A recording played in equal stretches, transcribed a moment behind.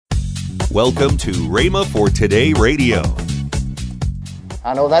Welcome to Rhema for Today Radio.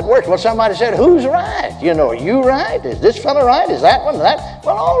 I know that works. Well, somebody said, who's right? You know, are you right? Is this fellow right? Is that one that?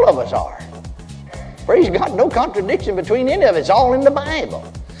 Well, all of us are. Praise God, no contradiction between any of it. It's all in the Bible.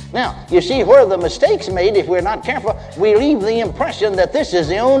 Now, you see where the mistake's made, if we're not careful, we leave the impression that this is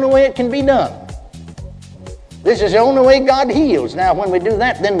the only way it can be done. This is the only way God heals. Now, when we do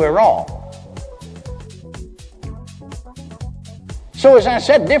that, then we're wrong. So, as I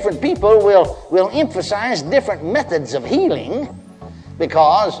said, different people will emphasize different methods of healing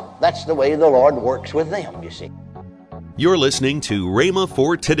because that's the way the Lord works with them, you see. You're listening to Rhema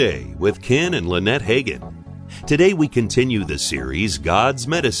for Today with Ken and Lynette Hagin. Today we continue the series God's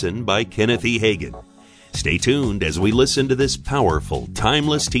Medicine by Kenneth E. Hagin. Stay tuned as we listen to this powerful,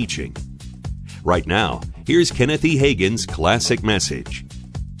 timeless teaching. Right now, here's Kenneth E. Hagin's classic message.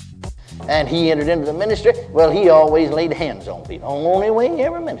 And he entered into the ministry. Well, he always laid hands on people. The only way he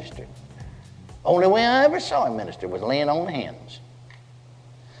ever ministered. Only way I ever saw him minister was laying on hands.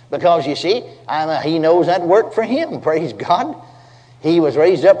 Because, you see, he knows that worked for him, praise God. He was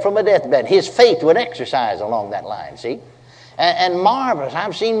raised up from a deathbed. His faith would exercise along that line, see. And marvelous,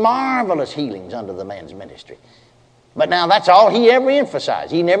 I've seen marvelous healings under the man's ministry. But now that's all he ever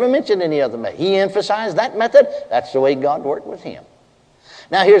emphasized. He never mentioned any other method. He emphasized that method. That's the way God worked with him.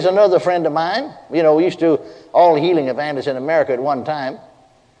 Now here's another friend of mine. You know, we used to, all healing evangelists in America at one time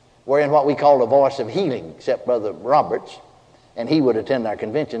were in what we call the Voice of Healing, except Brother Roberts. And he would attend our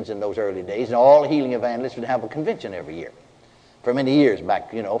conventions in those early days. And all healing evangelists would have a convention every year for many years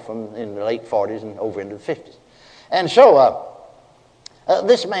back, you know, from in the late 40s and over into the 50s. And so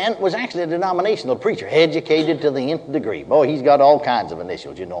this man was actually a denominational preacher, educated to the nth degree. Boy, he's got all kinds of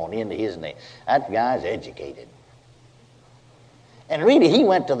initials, you know, on the end of his name. That guy's educated. And really, he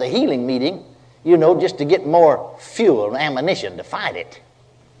went to the healing meeting, you know, just to get more fuel and ammunition to fight it.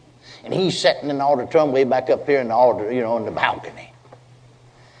 And he's sitting in the auditorium way back up here in the altar, you know, in the balcony.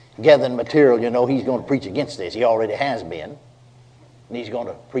 Gathering material, you know, he's going to preach against this. He already has been. And he's going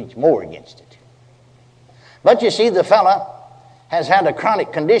to preach more against it. But you see, the fella has had a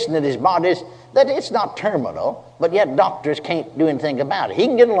chronic condition in his body that it's not terminal, but yet doctors can't do anything about it. He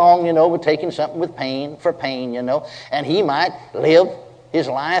can get along, you know, with taking something with pain, you know, and he might live his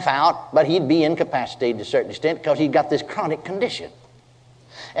life out, but he'd be incapacitated to a certain extent because he's got this chronic condition.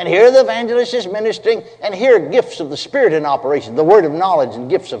 And here the evangelist is ministering, and here gifts of the Spirit in operation, the word of knowledge and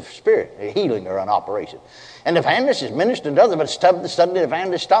gifts of Spirit, healing are in operation. And the evangelist is ministering to others, but suddenly the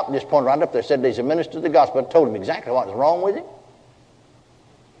evangelist stopped and just pointed right up there and said, there's a minister of the gospel, and told him exactly what was wrong with him.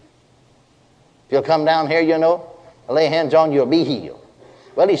 If you'll come down here, you know, lay hands on you, you'll be healed.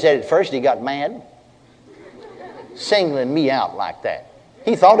 Well, he said at first he got mad, singling me out like that.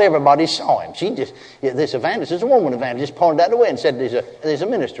 He thought everybody saw him. This evangelist is a woman evangelist, just pointed that away and said, there's a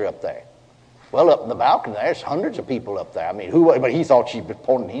minister up there. Well, up in the balcony, there's hundreds of people up there. I mean, but he thought she was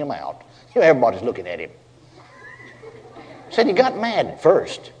pointing him out. You know, everybody's looking at him. Said he got mad at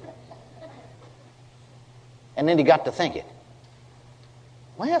first. And then he got to thinking,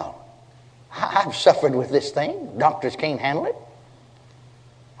 well, I've suffered with this thing. Doctors can't handle it.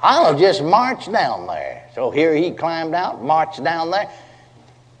 I'll just march down there. So here he climbed out, marched down there.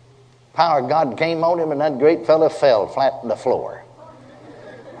 Power of God came on him, and that great fellow fell flat on the floor.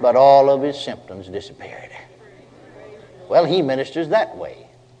 But all of his symptoms disappeared. Well, he ministers that way.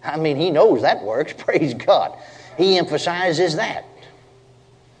 I mean, he knows that works. Praise God. He emphasizes that.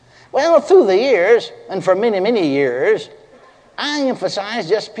 Well, through the years, and for many, many years, I emphasize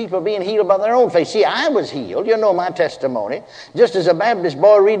just people being healed by their own faith. See, I was healed. You know my testimony. Just as a Baptist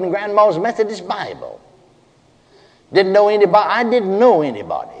boy reading Grandma's Methodist Bible. I didn't know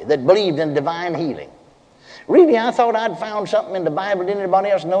anybody that believed in divine healing. Really, I thought I'd found something in the Bible that anybody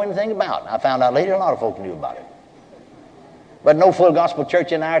else know anything about. I found out later a lot of folk knew about it. But no full gospel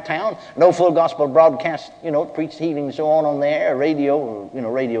church in our town, no full gospel broadcast, you know, preached healing and so on the air. Radio, you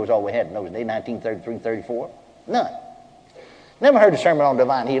know, radio was all we had in those days, 1933, 34. None. Never heard a sermon on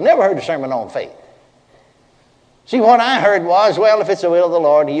divine healing. Never heard a sermon on faith. See, what I heard was, well, if it's the will of the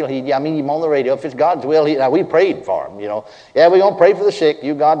Lord, he'll heal you. I mean, even on the radio, if it's God's will, now we prayed for him, you know. Yeah, we're going to pray for the sick.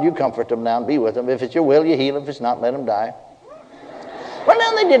 You, God, you comfort them now and be with them. If it's your will, you heal them. If it's not, let them die. Well,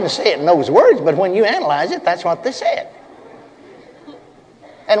 now, they didn't say it in those words, but when you analyze it, that's what they said.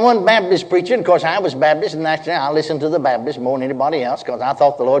 And one Baptist preacher, and of course I was Baptist, and naturally I listened to the Baptist more than anybody else because I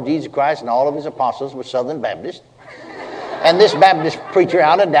thought the Lord Jesus Christ and all of his apostles were Southern Baptists. And this Baptist preacher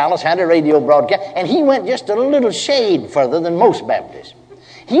out of Dallas had a radio broadcast, and he went just a little shade further than most Baptists.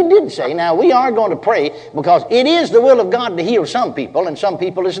 He did say, now we are going to pray because it is the will of God to heal some people, and some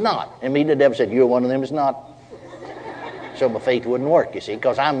people is not. And me, the devil said, you're one of them is not. so my faith wouldn't work, you see,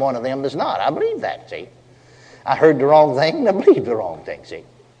 because I'm one of them that's not. I believe that, see. I heard the wrong thing and I believed the wrong thing, see.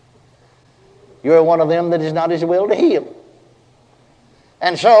 You're one of them that is not His will to heal.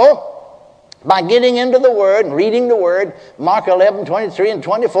 And so, by getting into the Word and reading the Word, Mark 11, 23 and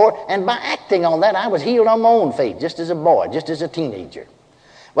 24, and by acting on that, I was healed on my own faith, just as a boy, just as a teenager.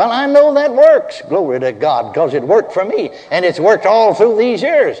 Well, I know that works, glory to God, because it worked for me, and it's worked all through these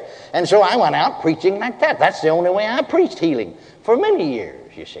years. And so I went out preaching like that. That's the only way I preached healing for many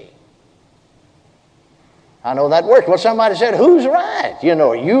years, you see. I know that worked. Well, somebody said, who's right? You know,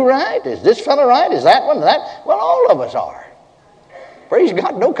 are you right? Is this fellow right? Is that one? That? Well, all of us are. Praise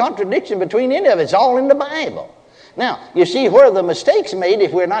God, no contradiction between any of it. It's all in the Bible. Now, you see where the mistake's made,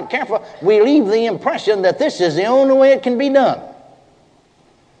 if we're not careful, we leave the impression that this is the only way it can be done.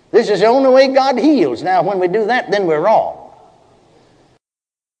 This is the only way God heals. Now, when we do that, then we're wrong.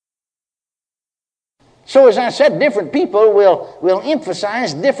 So, as I said, different people will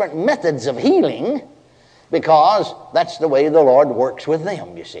emphasize different methods of healing because that's the way the Lord works with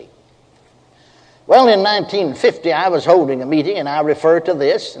them, you see. Well, in 1950, I was holding a meeting, and I refer to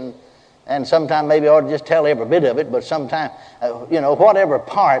this, and sometime maybe I ought to just tell every bit of it, but sometime, whatever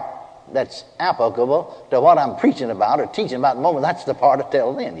part that's applicable to what I'm preaching about or teaching about at the moment, that's the part I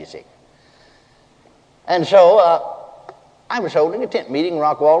tell then, you see. And so I was holding a tent meeting in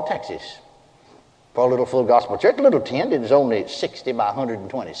Rockwall, Texas, for a little full gospel church. A little tent. It was only 60 by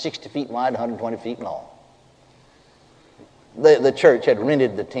 120, 60 feet wide, 120 feet long. The church had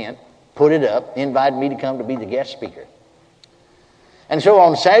rented the tent, put it up, invited me to come to be the guest speaker. And so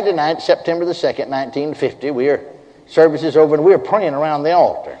on Saturday night, September the 2nd, 1950, services over, and we were praying around the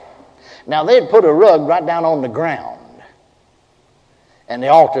altar. Now, they'd put a rug right down on the ground, and the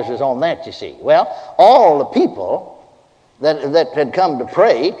altars was on that, you see. Well, all the people that had come to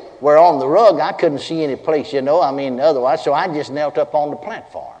pray were on the rug. I couldn't see any place, otherwise, so I just knelt up on the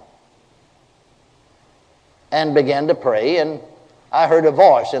platform and began to pray, and I heard a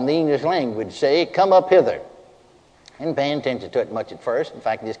voice in the English language say, "Come up hither." I didn't pay attention to it much at first. In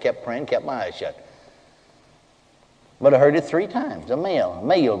fact, I just kept praying, kept my eyes shut. But I heard it 3 times, a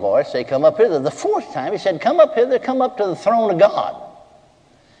male voice say, "Come up hither." The 4th time he said, "Come up hither, come up to the throne of God."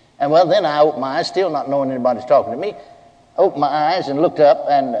 And well, then I opened my eyes, still not knowing anybody's talking to me, opened my eyes and looked up,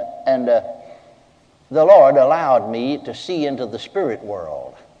 and the Lord allowed me to see into the spirit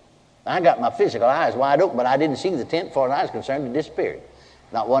world. I got my physical eyes wide open, but I didn't see the tent. As far as I was concerned, it disappeared.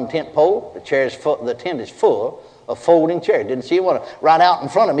 Not one tent pole. The tent is full of folding chairs. Didn't see one right out in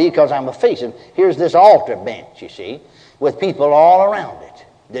front of me because I'm facing. Here's this altar bench, you see, with people all around it.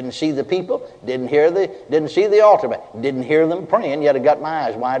 Didn't see the people. Didn't see the altar bench. Didn't hear them praying. Yet I got my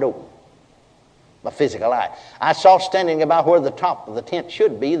eyes wide open. My physical eye. I saw standing about where the top of the tent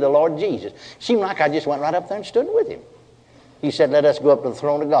should be the Lord Jesus. Seemed like I just went right up there and stood with Him. He said, "Let us go up to the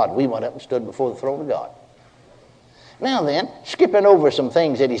throne of God." We went up and stood before the throne of God. Now then, skipping over some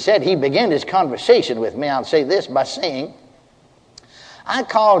things that he said, he began his conversation with me. I'll say this by saying, "I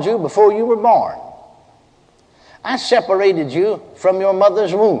called you before you were born. I separated you from your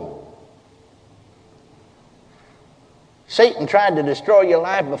mother's womb. Satan tried to destroy your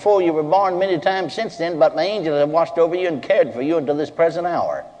life before you were born many times since then, but my angels have watched over you and cared for you until this present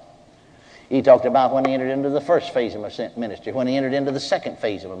hour." He talked about when he entered into the first phase of my ministry, when he entered into the second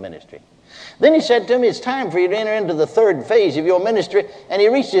phase of my ministry. Then he said to me, "It's time for you to enter into the third phase of your ministry." And he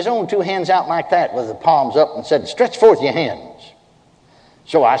reached his own 2 hands out like that with the palms up and said, "Stretch forth your hands."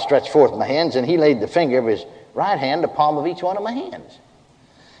 So I stretched forth my hands, and he laid the finger of his right hand, the palm of each one of my hands.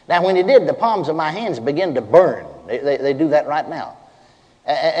 Now, when he did, the palms of my hands began to burn. They do that right now.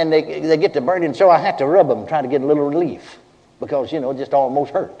 And they get to burning, so I had to rub them, try to get a little relief, because, just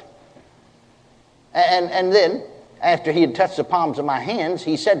almost hurt. And then, after he had touched the palms of my hands,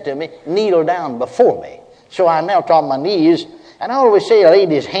 he said to me, "Kneel down before me." So I knelt on my knees, and I always say he laid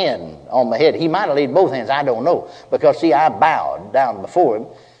his hand on my head. He might have laid both hands, I don't know, because, see, I bowed down before him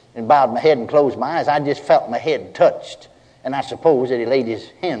and bowed my head and closed my eyes. I just felt my head touched, and I suppose that he laid his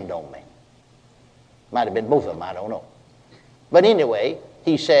hand on me. Might have been both of them, I don't know. But anyway,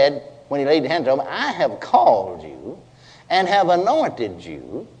 he said, when he laid his hands on me, "I have called you and have anointed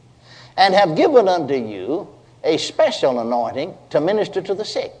you and have given unto you a special anointing to minister to the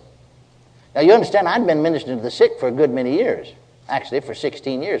sick." Now, you understand, I'd been ministering to the sick for a good many years. Actually, for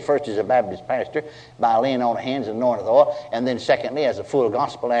 16 years. First as a Baptist pastor by laying on hands and anointing with oil. And then secondly, as a full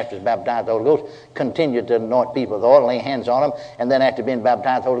gospel after he's baptized with the Holy Ghost, continued to anoint people with oil and lay hands on them. And then after being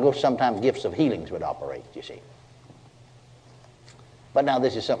baptized with the Holy Ghost, sometimes gifts of healings would operate, you see. But now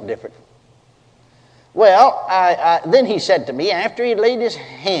this is something different. Well, then he said to me, after he laid his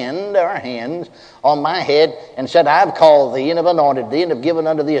hand, or hands, on my head, and said, I've called thee, and have anointed thee, and have given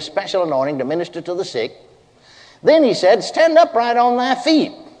unto thee a special anointing to minister to the sick. Then he said, stand upright on thy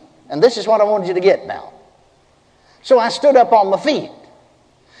feet. And this is what I want you to get now. So I stood up on my feet.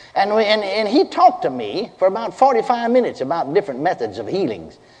 And he talked to me for about 45 minutes about different methods of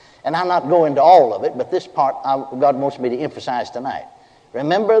healings. And I'm not going to all of it, but this part God wants me to emphasize tonight.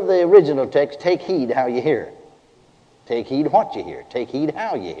 Remember the original text, take heed how you hear. Take heed what you hear. Take heed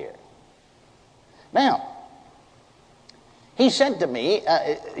how you hear. Now, he said to me,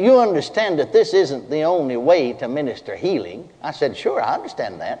 you understand that this isn't the only way to minister healing. I said, sure, I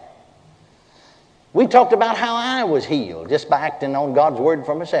understand that. We talked about how I was healed just by acting on God's word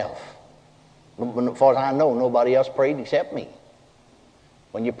for myself. As far as I know, nobody else prayed except me.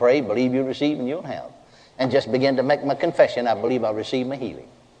 When you pray, believe you receive and you'll have. And just begin to make my confession, I believe I received my healing.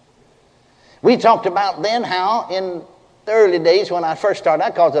 We talked about then how in the early days when I first started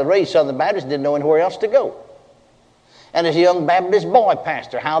out, because I was raised Southern Baptist, didn't know anywhere else to go. And as a young Baptist boy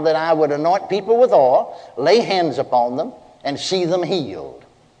pastor, how that I would anoint people with oil, lay hands upon them, and see them healed.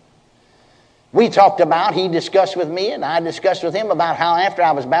 We talked about, he discussed with me, and I discussed with him about how after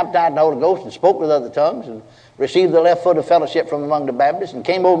I was baptized in the Holy Ghost and spoke with other tongues and received the left foot of fellowship from among the Baptists and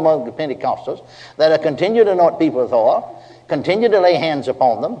came over among the Pentecostals, that I continued to anoint people with oil, continued to lay hands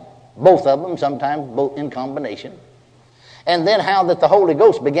upon them, both of them, sometimes both in combination. And then how that the Holy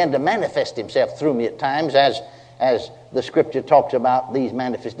Ghost began to manifest himself through me at times as the Scripture talks about these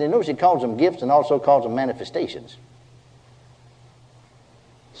manifestations. Notice he calls them gifts and also calls them manifestations.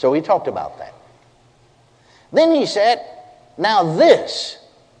 So he talked about that. Then he said, now this,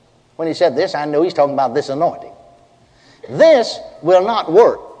 when he said this, I know he's talking about this anointing. This will not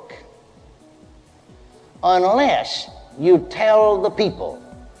work unless you tell the people.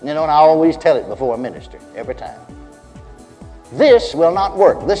 You know, and I always tell it before a minister, every time. This will not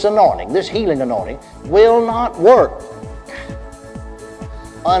work. This anointing, this healing anointing, will not work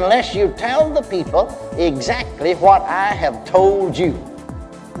unless you tell the people exactly what I have told you.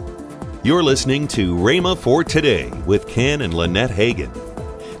 You're listening to Rhema for Today with Ken and Lynette Hagin.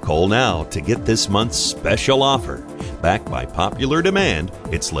 Call now to get this month's special offer. Backed by popular demand,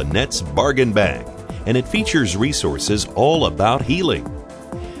 it's Lynette's Bargain Bag, and it features resources all about healing.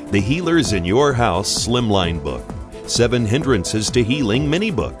 The Healers in Your House Slimline Book, 7 Hindrances to Healing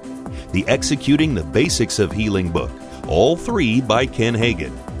Mini Book, the Executing the Basics of Healing Book, all 3 by Ken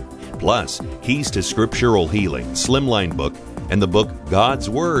Hagin. Plus, Keys to Scriptural Healing Slimline Book, and the book God's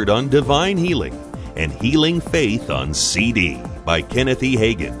Word on Divine Healing and Healing Faith on CD by Kenneth E.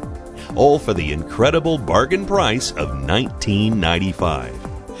 Hagin. All for the incredible bargain price of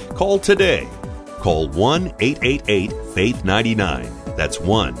 $19.95. Call today. Call 1-888-FAITH-99. That's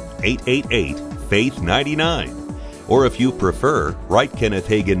 1-888-FAITH-99. Or if you prefer, write Kenneth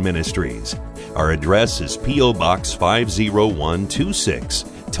Hagin Ministries. Our address is P.O. Box 50126,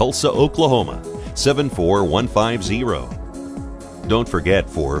 Tulsa, Oklahoma, 74150. Don't forget,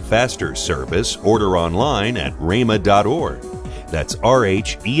 for faster service, order online at rhema.org. That's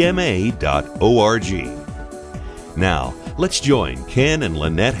RHEMA.org. Now, let's join Ken and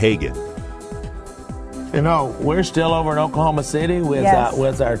Lynette Hagin. You know, we're still over in Oklahoma City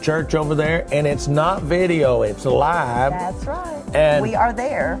with our church over there, and it's not video; it's live. That's right. And we are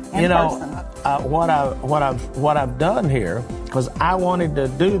there in person. What I've done here, because I wanted to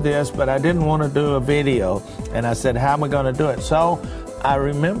do this, but I didn't want to do a video, and I said, how am I going to do it? So I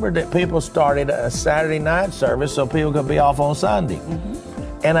remembered that people started a Saturday night service so people could be off on Sunday,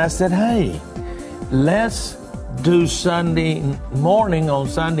 and I said, hey, let's do Sunday morning on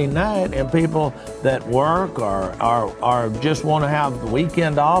Sunday night, and people that work or just want to have the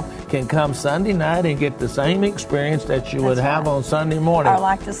weekend off can come Sunday night and get the same experience that you would have on Sunday morning. Or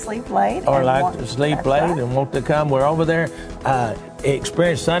like to sleep late. And want to come. We're over there.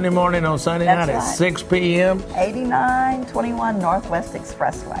 Experience Sunday morning on Sunday night at 6 p.m. 8921 Northwest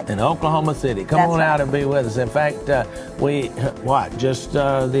Expressway. In Oklahoma City. Come on out and be with us. In fact, the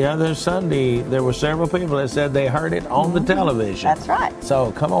other Sunday, there were several people that said they heard it on the television. That's right.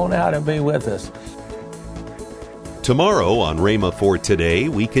 So come on out and be with us. Tomorrow on Rhema for Today,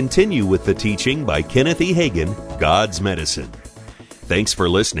 we continue with the teaching by Kenneth E. Hagin, God's Medicine. Thanks for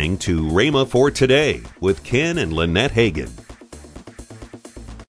listening to Rhema for Today with Ken and Lynette Hagin.